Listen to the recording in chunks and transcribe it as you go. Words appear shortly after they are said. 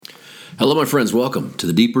Hello, my friends. Welcome to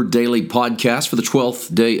the Deeper Daily Podcast for the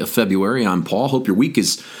 12th day of February. I'm Paul. Hope your week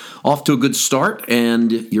is off to a good start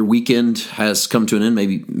and your weekend has come to an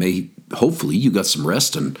end. Hopefully you got some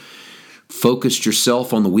rest and focused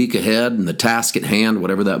yourself on the week ahead and the task at hand,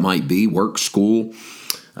 whatever that might be, work, school,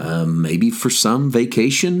 maybe for some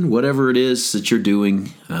vacation, whatever it is that you're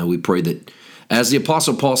doing. We pray that, as the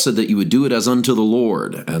Apostle Paul said, that you would do it as unto the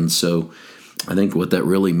Lord. And so I think what that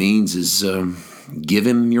really means is give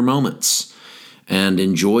him your moments and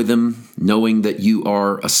enjoy them, knowing that you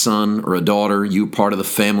are a son or a daughter, you're part of the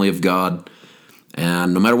family of God.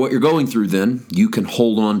 And no matter what you're going through, then you can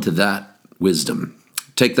hold on to that wisdom.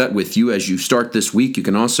 Take that with you as you start this week. You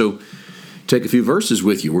can also take a few verses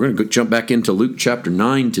with you. We're going to jump back into Luke chapter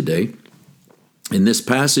 9 today. In this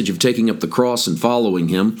passage of taking up the cross and following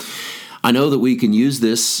him, I know that we can use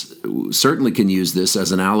this, certainly can use this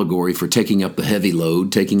as an allegory for taking up the heavy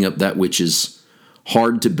load, taking up that which is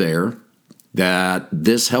hard to bear, that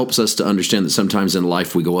this helps us to understand that sometimes in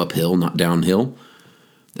life we go uphill, not downhill,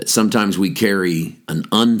 that sometimes we carry an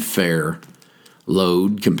unfair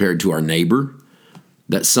load compared to our neighbor,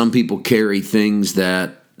 that some people carry things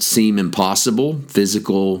that seem impossible,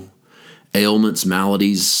 physical ailments,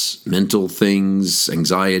 maladies, mental things,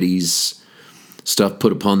 anxieties, stuff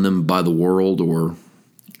put upon them by the world or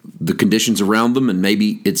the conditions around them, and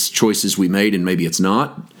maybe it's choices we made and maybe it's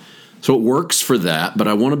not. So it works for that, but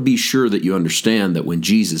I want to be sure that you understand that when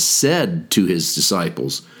Jesus said to his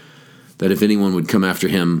disciples that if anyone would come after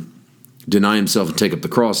him, deny himself and take up the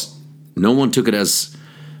cross, no one took it as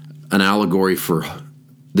an allegory for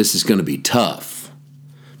this is going to be tough,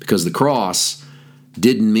 because the cross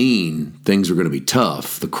didn't mean things were going to be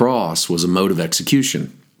tough. The cross was a mode of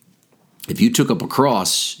execution. If you took up a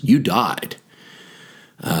cross, you died.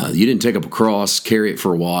 You didn't take up a cross, carry it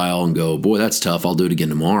for a while, and go, boy, that's tough, I'll do it again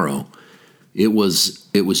tomorrow. It was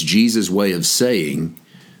Jesus' way of saying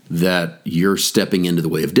that you're stepping into the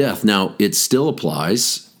way of death. Now, it still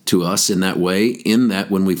applies to us in that way, in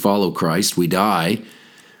that when we follow Christ, we die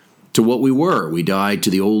to what we were. We die to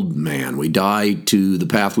the old man. We die to the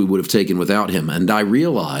path we would have taken without him. And I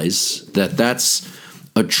realize that that's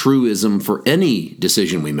a truism for any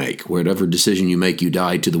decision we make. Whatever decision you make, you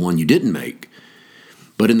die to the one you didn't make.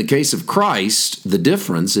 But in the case of Christ, the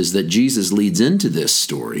difference is that Jesus leads into this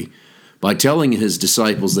story by telling his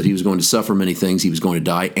disciples that he was going to suffer many things, he was going to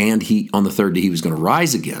die, and on the third day he was going to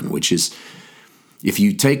rise again, which is, if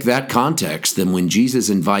you take that context, then when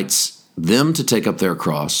Jesus invites them to take up their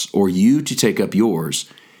cross or you to take up yours,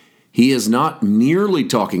 he is not merely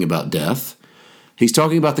talking about death. He's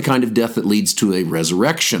talking about the kind of death that leads to a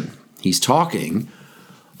resurrection. He's talking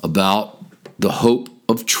about the hope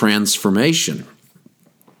of transformation.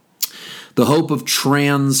 The hope of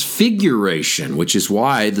transfiguration, which is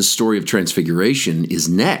why the story of transfiguration is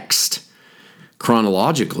next,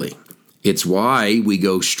 chronologically. It's why we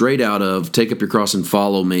go straight out of take up your cross and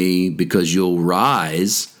follow me because you'll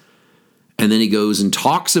rise. And then he goes and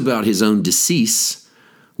talks about his own decease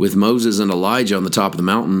with Moses and Elijah on the top of the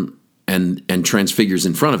mountain and transfigures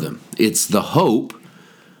in front of them. It's the hope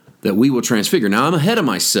that we will transfigure. Now, I'm ahead of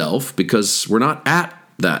myself because we're not at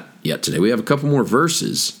that yet today. We have a couple more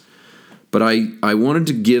verses. But I wanted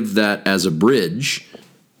to give that as a bridge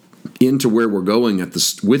into where we're going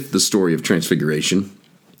with the story of transfiguration,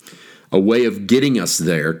 a way of getting us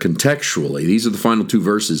there contextually. These are the final two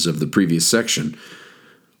verses of the previous section.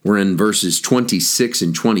 We're in verses 26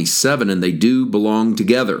 and 27, and they do belong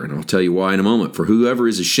together. And I'll tell you why in a moment. For whoever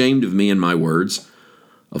is ashamed of me and my words,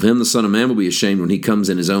 of him the Son of Man will be ashamed when he comes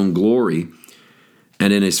in his own glory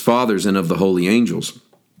and in his Father's and of the holy angels.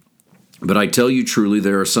 But I tell you truly,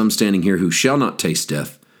 there are some standing here who shall not taste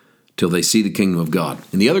death till they see the kingdom of God.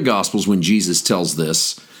 In the other Gospels, when Jesus tells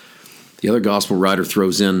this, the other Gospel writer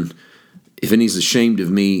throws in, if any's ashamed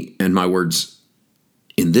of me and my words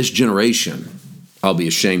in this generation, I'll be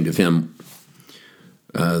ashamed of him.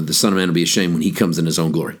 The Son of Man will be ashamed when he comes in his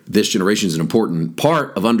own glory. This generation is an important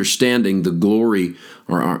part of understanding the glory,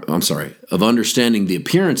 of understanding the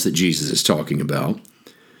appearance that Jesus is talking about.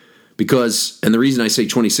 Because, and the reason I say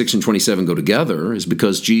 26 and 27 go together is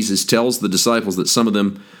because Jesus tells the disciples that some of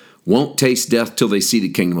them won't taste death till they see the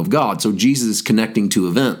kingdom of God. So Jesus is connecting two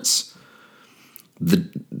events,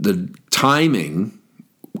 the timing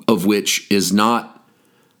of which is not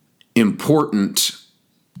important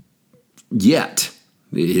yet.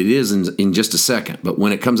 It is in just a second. But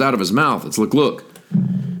when it comes out of his mouth, it's look,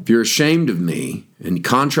 if you're ashamed of me, and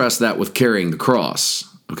contrast that with carrying the cross.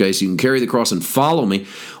 Okay, so you can carry the cross and follow me,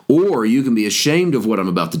 or you can be ashamed of what I'm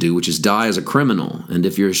about to do, which is die as a criminal. And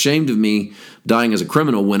if you're ashamed of me dying as a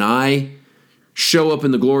criminal, when I show up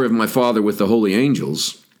in the glory of my Father with the holy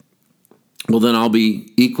angels, well, then I'll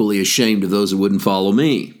be equally ashamed of those who wouldn't follow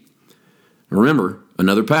me. Remember,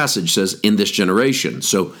 another passage says, in this generation.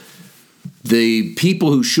 So the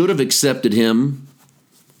people who should have accepted him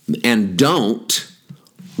and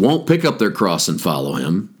won't pick up their cross and follow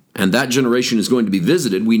him. And that generation is going to be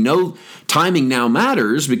visited. We know timing now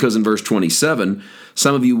matters because in verse 27,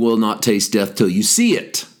 some of you will not taste death till you see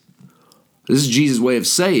it. This is Jesus' way of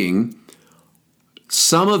saying,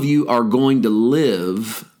 some of you are going to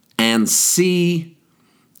live and see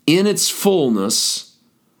in its fullness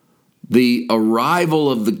the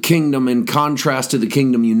arrival of the kingdom in contrast to the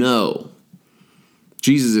kingdom you know.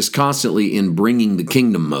 Jesus is constantly in bringing the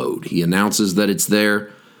kingdom mode. He announces that it's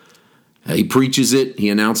there. He preaches it. He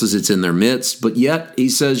announces it's in their midst. But yet he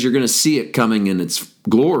says you're going to see it coming in its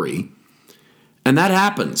glory. And that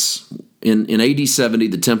happens. In AD 70,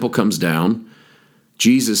 the temple comes down.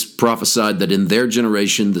 Jesus prophesied that in their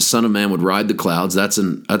generation, the Son of Man would ride the clouds. That's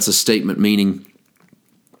a statement meaning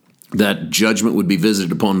that judgment would be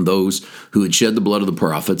visited upon those who had shed the blood of the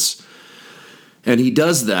prophets. And he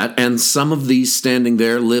does that, and some of these standing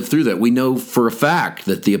there live through that. We know for a fact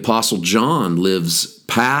that the Apostle John lives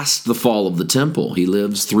past the fall of the temple. He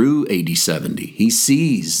lives through AD 70. He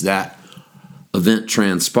sees that event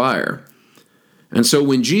transpire. And so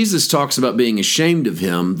when Jesus talks about being ashamed of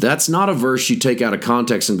him, that's not a verse you take out of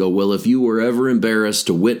context and go, well, if you were ever embarrassed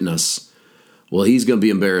to witness, well, he's going to be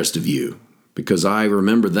embarrassed of you. Because I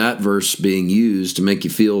remember that verse being used to make you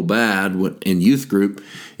feel bad in youth group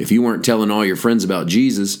if you weren't telling all your friends about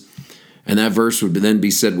Jesus. And that verse would then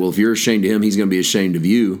be said, well, if you're ashamed of him, he's going to be ashamed of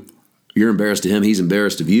you. You're embarrassed of him, he's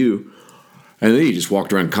embarrassed of you. And then you just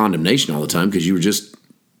walked around condemnation all the time because you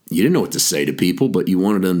didn't know what to say to people, but you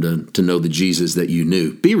wanted them to know the Jesus that you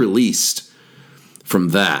knew. Be released from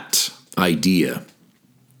that idea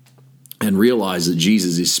and realize that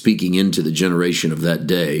Jesus is speaking into the generation of that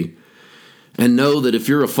day. And know that if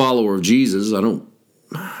you're a follower of Jesus,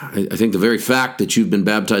 I think the very fact that you've been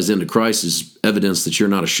baptized into Christ is evidence that you're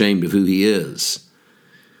not ashamed of who he is.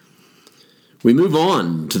 We move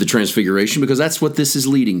on to the transfiguration because that's what this is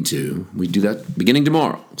leading to. We do that beginning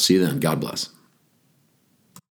tomorrow. See you then. God bless.